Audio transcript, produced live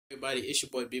Everybody, it's your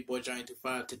boy Big Boy Giant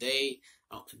 25. Today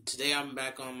I'm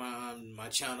back on my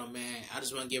channel, man. I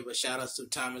just want to give a shout out to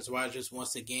Thomas Rogers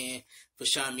once again for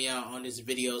shouting me out on his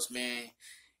videos, man.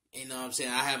 You know what I'm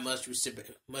saying? I have much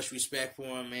respect for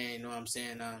him, man. You know what I'm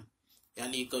saying? Y'all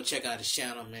need to go check out his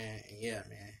channel, man. And yeah,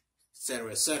 man,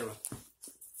 etc. etc.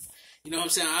 You know what I'm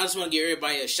saying? I just want to give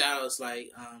everybody a shout out, like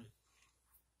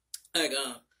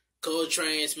Cold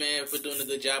Trains, man, for doing a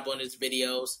good job on his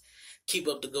videos. Keep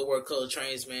up the good work, Cold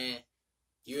Trains, man.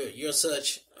 You're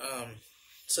such an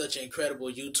incredible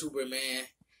YouTuber, man.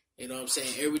 You know what I'm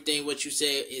saying? Everything what you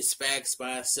say is facts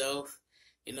by itself.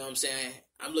 You know what I'm saying?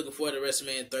 I'm looking forward to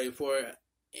WrestleMania 34,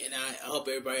 and I hope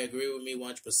everybody agree with me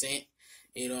 100%.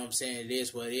 You know what I'm saying? It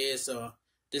is what it is. So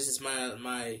this is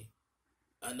my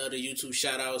another YouTube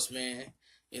shout outs, man.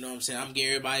 You know what I'm saying? I'm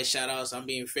giving everybody shout outs. I'm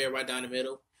being fair right down the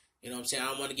middle. You know what I'm saying?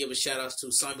 I want to give a shout out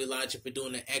to Zombie Logic for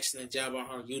doing an excellent job on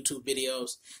her YouTube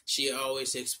videos. She's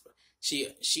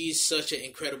such an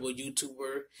incredible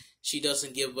YouTuber. She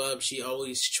doesn't give up. She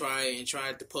always tries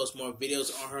to post more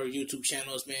videos on her YouTube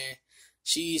channels, man.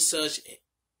 She's such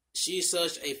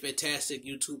a fantastic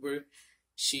YouTuber.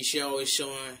 She always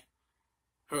showing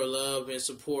her love and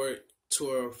support to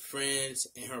her friends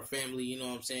and her family, you know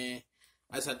what I'm saying?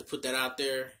 I just have to put that out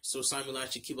there. So Zombie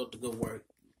Logic, keep up the good work.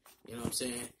 You know what I'm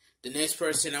saying? The next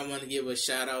person I want to give a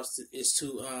shout out is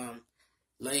to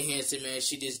Lay Hansen, man.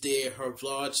 She just did her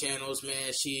vlog channels,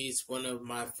 man. She's one of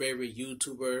my favorite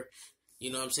YouTuber.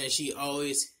 You know what I'm saying? She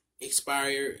always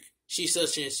inspired. She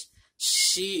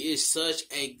is such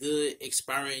a good,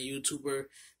 inspiring YouTuber.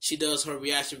 She does her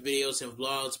reaction videos and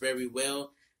vlogs very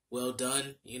well. Well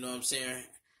done. You know what I'm saying?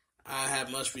 I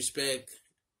have much respect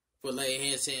for Lay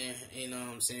Hansen, you know what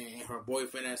I'm saying, and her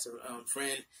boyfriend as a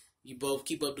friend. You both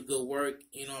keep up the good work,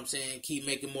 you know what I'm saying? Keep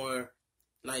making more,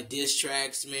 like, diss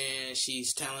tracks, man.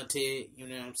 She's talented, you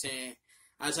know what I'm saying?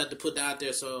 I just have to put that out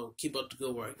there, so keep up the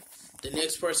good work. The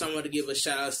next person I want to give a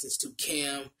shout out is to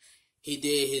Cam. He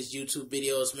did his YouTube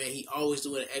videos, man. He always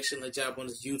do an excellent job on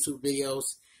his YouTube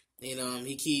videos. And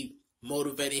he keep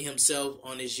motivating himself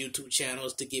on his YouTube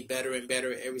channels to get better and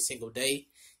better every single day.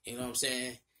 You know what I'm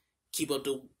saying? Keep up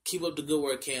the good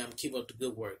work, Cam. Keep up the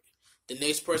good work. The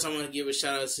next person I want to give a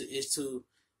shout out is to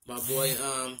my boy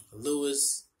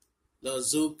Louis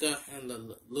Lazuka and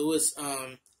Louis.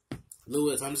 I'm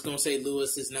just gonna say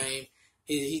Louis, his name.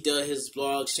 He does his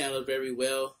vlog channel very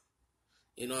well.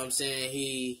 You know what I'm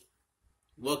saying?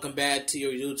 Welcome back to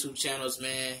your YouTube channels,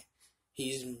 man.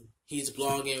 He's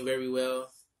vlogging very well.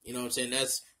 You know what I'm saying?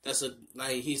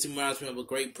 He reminds me of a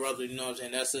great brother. You know what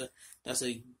I'm saying? That's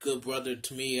a good brother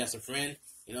to me as a friend.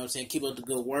 You know what I'm saying? Keep up the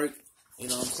good work. You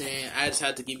know what I'm saying? I just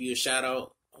had to give you a shout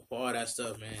out for all that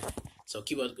stuff, man. So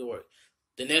keep up the good work.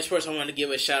 The next person I want to give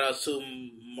a shout out to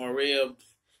Maria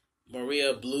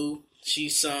Blue. She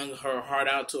sung her heart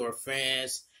out to her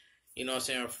fans. You know what I'm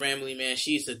saying? Her family, man.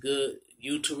 She's a good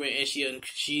YouTuber, and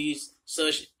she's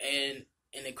such an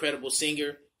incredible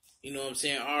singer. You know what I'm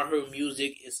saying? All her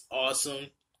music is awesome.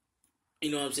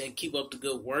 You know what I'm saying? Keep up the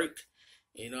good work.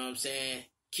 You know what I'm saying?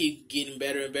 Keep getting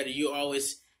better and better. You're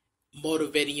always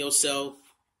motivating yourself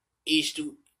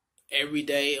every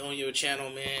day on your channel,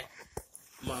 man.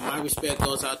 My respect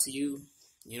goes out to you.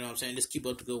 You know what I'm saying? Just keep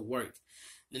up the good work.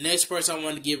 The next person I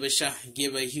want to give a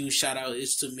huge shout out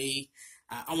is to me.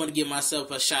 I want to give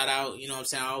myself a shout out. You know what I'm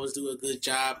saying? I always do a good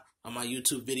job on my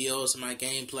YouTube videos and my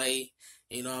gameplay.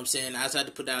 You know what I'm saying? I just had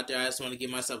to put it out there. I just want to give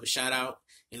myself a shout out.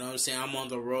 You know what I'm saying? I'm on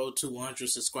the road to 100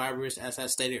 subscribers, as I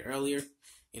stated earlier.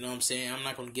 You know what I'm saying? I'm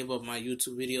not going to give up my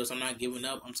YouTube videos. I'm not giving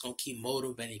up. I'm just going to keep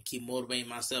motivating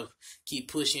myself, keep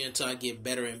pushing until I get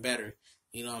better and better.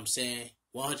 You know what I'm saying?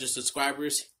 100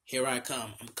 subscribers, here I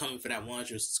come. I'm coming for that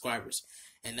 100 subscribers.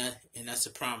 And that's a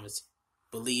promise.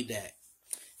 Believe that.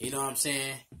 You know what I'm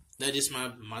saying? That's just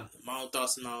my own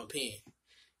thoughts and my own opinion.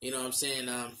 You know what I'm saying?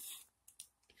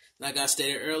 Like I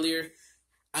stated earlier,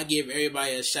 I give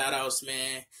everybody a shout out,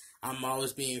 man. I'm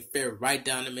always being fair right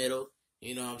down the middle.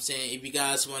 You know what I'm saying? If you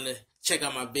guys want to check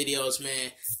out my videos,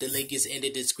 man, the link is in the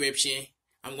description.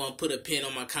 I'm going to put a pin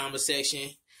on my comment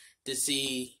section to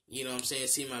see, you know what I'm saying,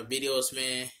 see my videos,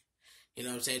 man. You know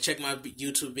what I'm saying? Check my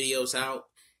YouTube videos out.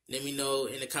 Let me know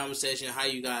in the comment section how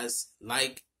you guys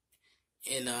like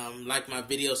my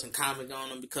videos and comment on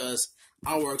them, because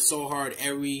I work so hard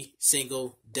every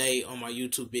single day on my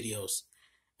YouTube videos.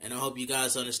 And I hope you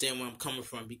guys understand where I'm coming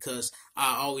from, because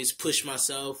I always push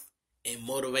myself and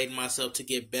motivate myself to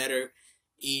get better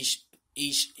each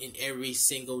and every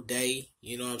single day.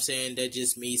 You know what I'm saying? That's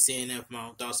just me saying that for my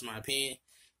own thoughts and my opinion.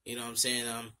 You know what I'm saying?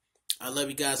 I love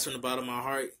you guys from the bottom of my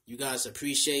heart. You guys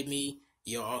appreciate me.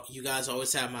 You guys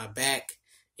always have my back.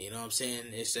 You know what I'm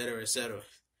saying? Et cetera, et cetera.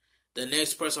 The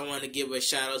next person I want to give a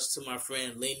shout out to my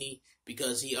friend Lenny,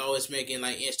 because he always making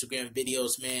like Instagram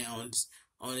videos, man,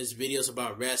 on his videos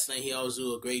about wrestling. He always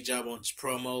do a great job on his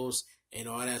promos and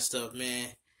all that stuff, man.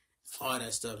 All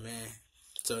that stuff, man.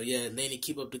 So yeah, Lenny,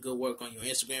 keep up the good work on your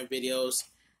Instagram videos.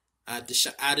 I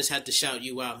just had to shout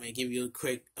you out, man. Give you a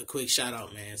quick shout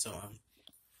out, man. So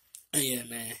yeah,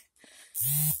 man.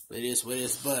 It is what it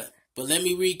is. But let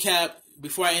me recap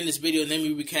before I end this video. Let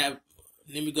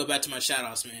me go back to my shout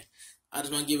outs, man. I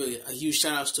just want to give a huge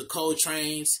shout outs to Cold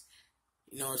Trains.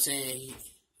 You know what I'm saying?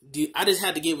 I just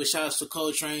had to give a shout outs to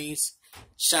Cold Trains.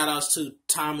 Shout outs to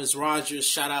Thomas Rogers.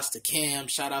 Shout outs to Cam.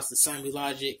 Shout outs to Sammy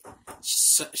Logic.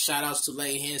 Shout outs to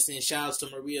Lay Henson. Shout outs to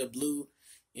Maria Blue.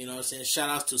 You know what I'm saying? Shout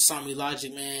outs to Sammy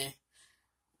Logic, man.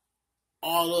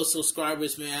 All those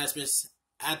subscribers, man,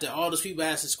 after all those people that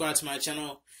have subscribed to my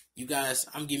channel, you guys,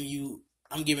 I'm giving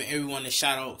everyone a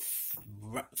shout out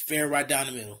fair right down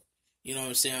the middle. You know what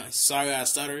I'm saying? Sorry I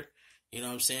stutter. You know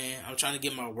what I'm saying? I'm trying to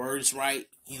get my words right.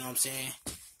 You know what I'm saying?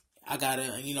 I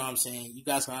gotta, you know what I'm saying? You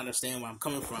guys can understand where I'm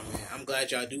coming from, man. I'm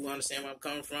glad y'all do understand where I'm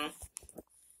coming from.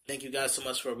 Thank you guys so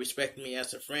much for respecting me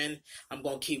as a friend. I'm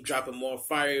going to keep dropping more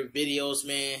fire videos,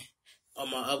 man,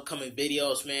 on my upcoming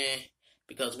videos, man,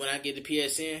 because when I get the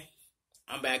PSN,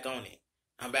 I'm back on it.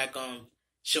 I'm back on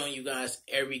showing you guys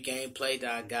every gameplay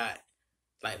that I got,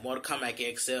 like Mortal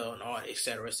Kombat XL and all,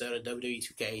 etc., WWE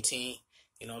 2K18.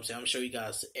 You know what I'm saying? I'm showing you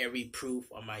guys every proof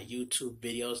on my YouTube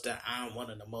videos that I'm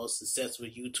one of the most successful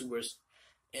YouTubers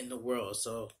in the world.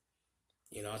 So,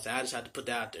 you know what I'm saying? I just had to put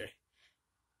that out there.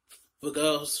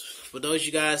 For those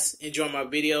you guys enjoy my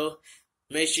video,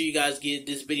 make sure you guys give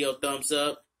this video a thumbs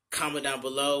up. Comment down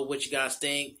below what you guys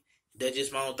think. That's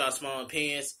just my own thoughts, my own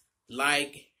opinions.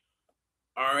 Like,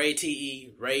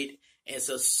 RATE, rate, and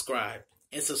subscribe.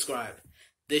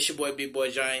 This your boy, Big Boy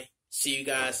Giant. See you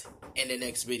guys in the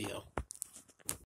next video.